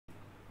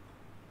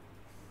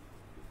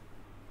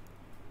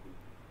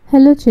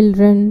Hello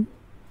children,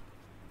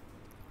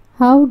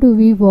 how do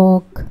we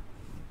walk?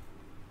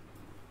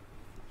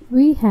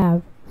 We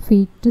have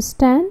feet to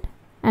stand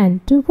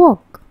and to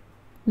walk.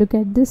 Look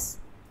at this.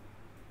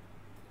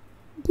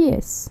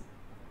 Yes,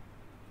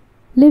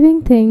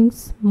 living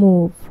things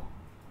move.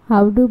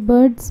 How do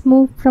birds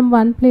move from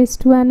one place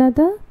to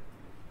another?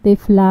 They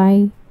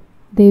fly,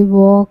 they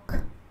walk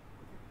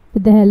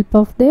with the help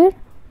of their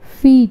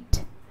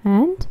feet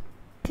and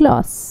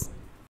claws.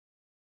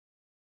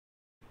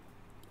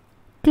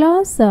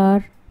 Claws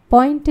are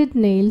pointed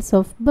nails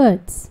of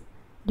birds.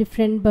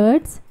 Different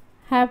birds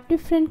have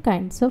different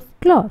kinds of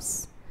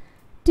claws.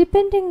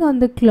 Depending on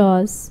the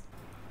claws,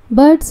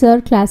 birds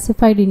are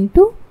classified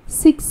into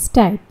 6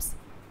 types.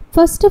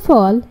 First of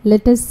all,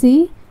 let us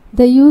see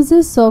the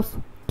uses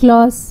of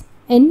claws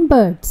in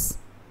birds.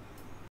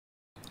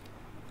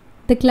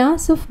 The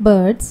claws of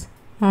birds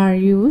are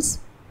used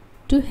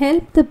to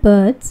help the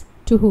birds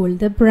to hold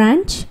the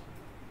branch,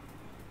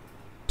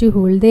 to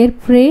hold their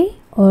prey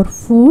or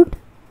food,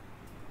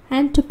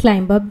 and to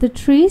climb up the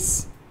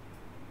trees.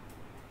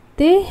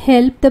 They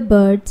help the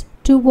birds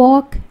to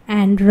walk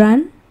and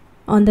run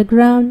on the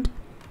ground,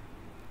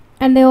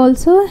 and they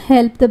also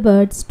help the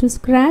birds to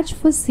scratch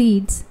for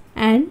seeds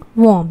and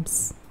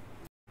worms.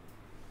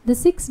 The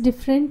 6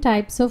 different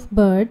types of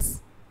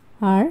birds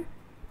are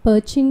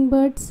perching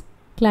birds,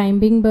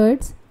 climbing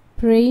birds,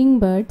 praying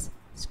birds,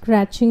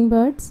 scratching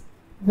birds,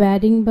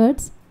 wading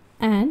birds,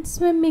 and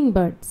swimming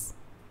birds.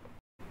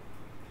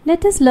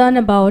 Let us learn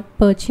about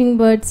perching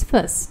birds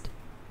first.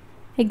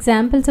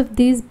 Examples of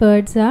these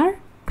birds are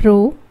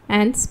crow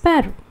and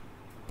sparrow.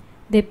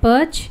 They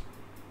perch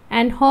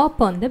and hop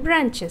on the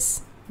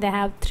branches. They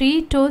have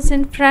 3 toes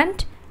in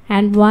front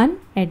and 1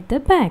 at the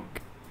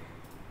back.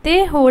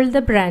 They hold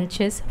the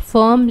branches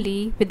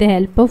firmly with the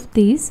help of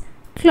these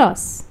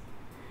claws.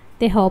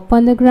 They hop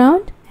on the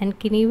ground and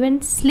can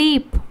even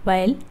sleep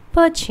while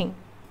perching.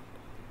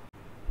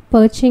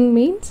 Perching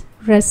means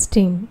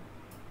resting.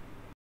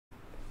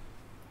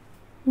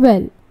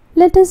 Well,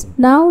 let us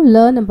now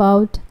learn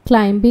about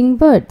climbing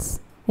birds.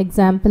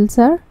 Examples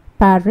are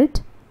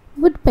parrot,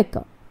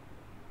 woodpecker.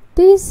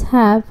 These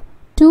have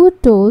 2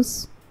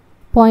 toes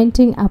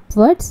pointing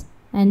upwards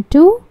and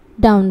 2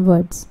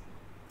 downwards.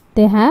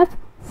 They have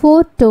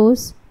 4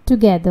 toes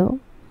together.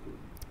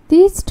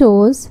 These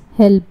toes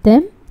help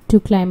them to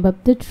climb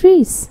up the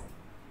trees.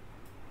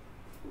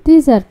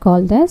 These are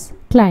called as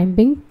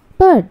climbing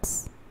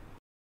birds.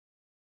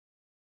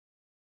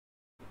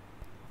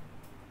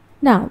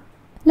 Now,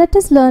 let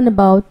us learn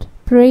about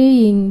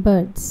praying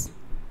birds.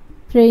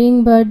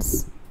 Praying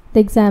birds, the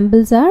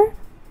examples are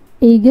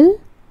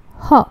eagle,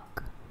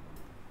 hawk.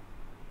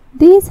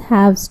 These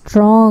have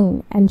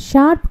strong and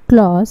sharp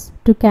claws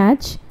to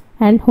catch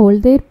and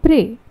hold their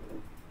prey.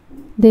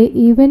 They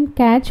even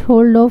catch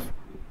hold of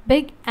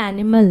big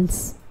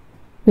animals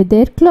with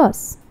their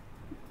claws.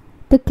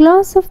 The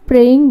claws of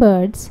praying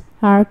birds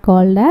are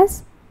called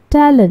as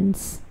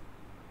talons.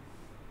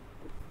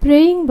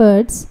 Praying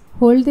birds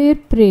hold their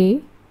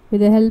prey with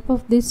the help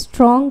of these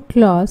strong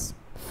claws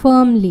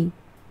firmly.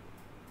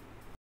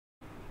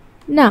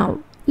 Now,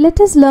 let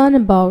us learn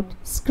about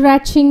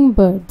scratching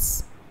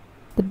birds.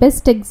 The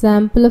best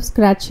example of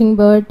scratching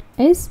bird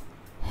is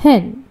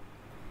hen.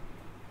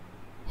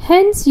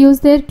 Hens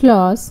use their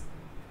claws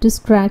to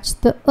scratch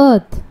the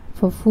earth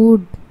for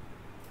food.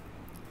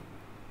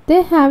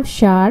 They have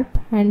sharp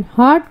and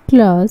hard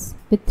claws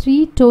with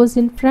 3 toes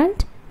in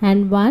front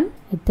and 1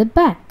 at the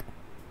back.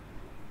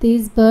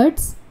 These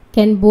birds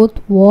can both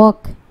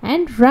walk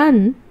and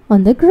run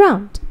on the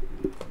ground.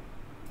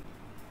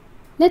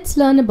 Let's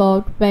learn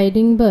about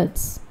wading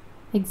birds.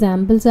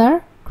 Examples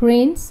are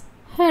cranes,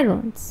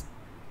 herons.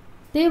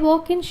 They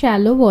walk in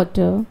shallow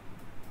water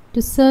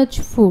to search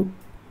food.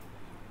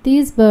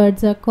 These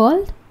birds are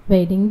called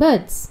wading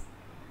birds.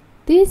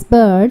 These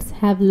birds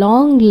have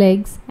long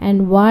legs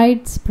and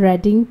wide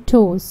spreading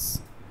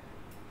toes.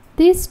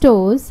 These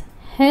toes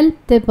help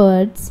the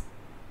birds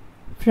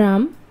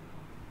from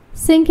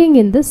sinking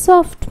in the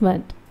soft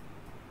mud.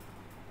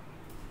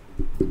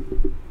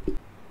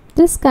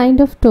 This kind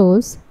of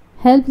toes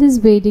help these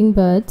wading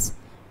birds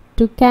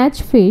to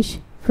catch fish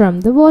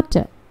from the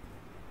water.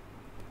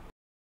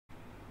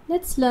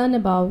 Let's learn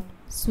about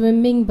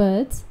swimming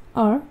birds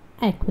or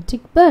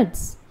aquatic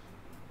birds.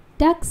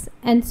 Ducks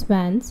and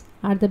swans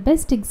are the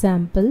best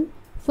example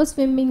for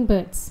swimming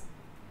birds.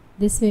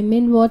 They swim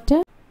in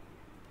water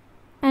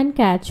and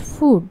catch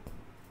food.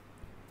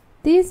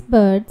 These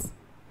birds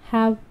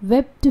have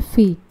webbed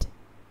feet.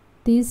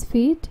 These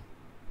feet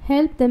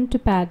help them to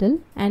paddle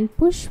and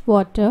push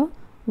water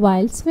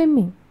while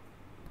swimming.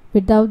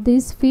 Without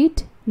these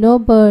feet, no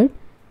bird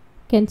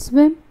can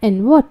swim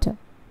in water.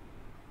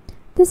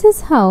 This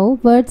is how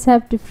birds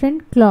have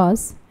different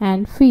claws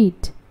and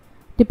feet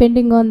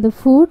depending on the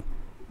food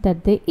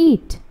that they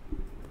eat.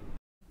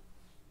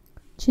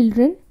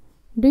 Children,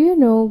 do you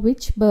know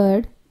which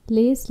bird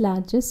lays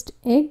largest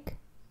egg?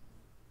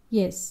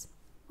 Yes,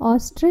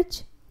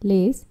 ostrich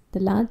lays the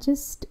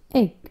largest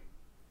egg.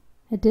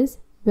 It is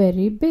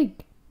very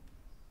big.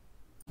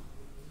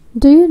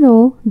 Do you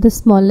know the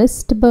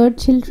smallest bird,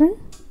 children?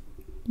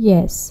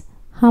 Yes,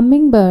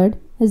 hummingbird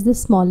is the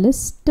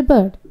smallest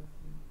bird.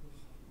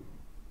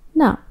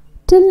 Now,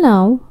 till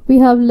now we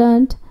have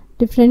learnt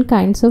different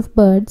kinds of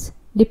birds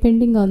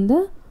depending on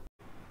the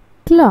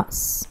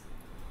class.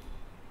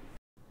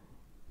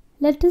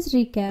 Let us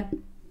recap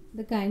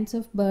the kinds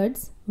of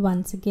birds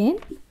once again.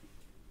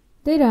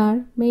 There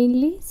are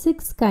mainly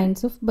 6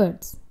 kinds of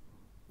birds.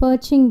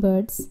 Perching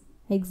birds,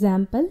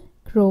 example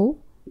crow,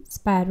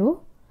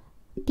 sparrow.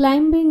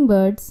 Climbing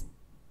birds,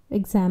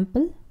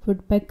 example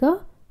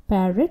woodpecker,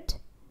 parrot.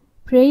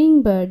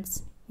 Praying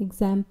birds,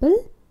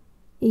 example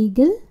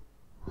eagle,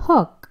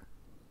 hawk.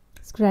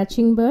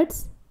 Scratching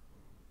birds,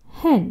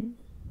 hen.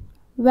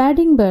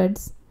 Wading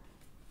birds,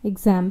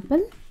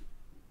 example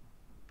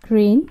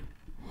crane,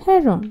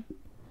 heron.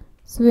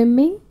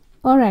 Swimming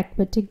or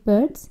aquatic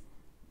birds,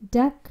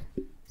 duck,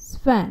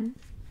 swan.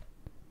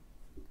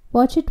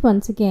 Watch it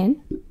once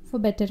again for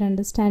better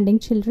understanding,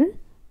 children.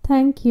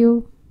 Thank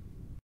you.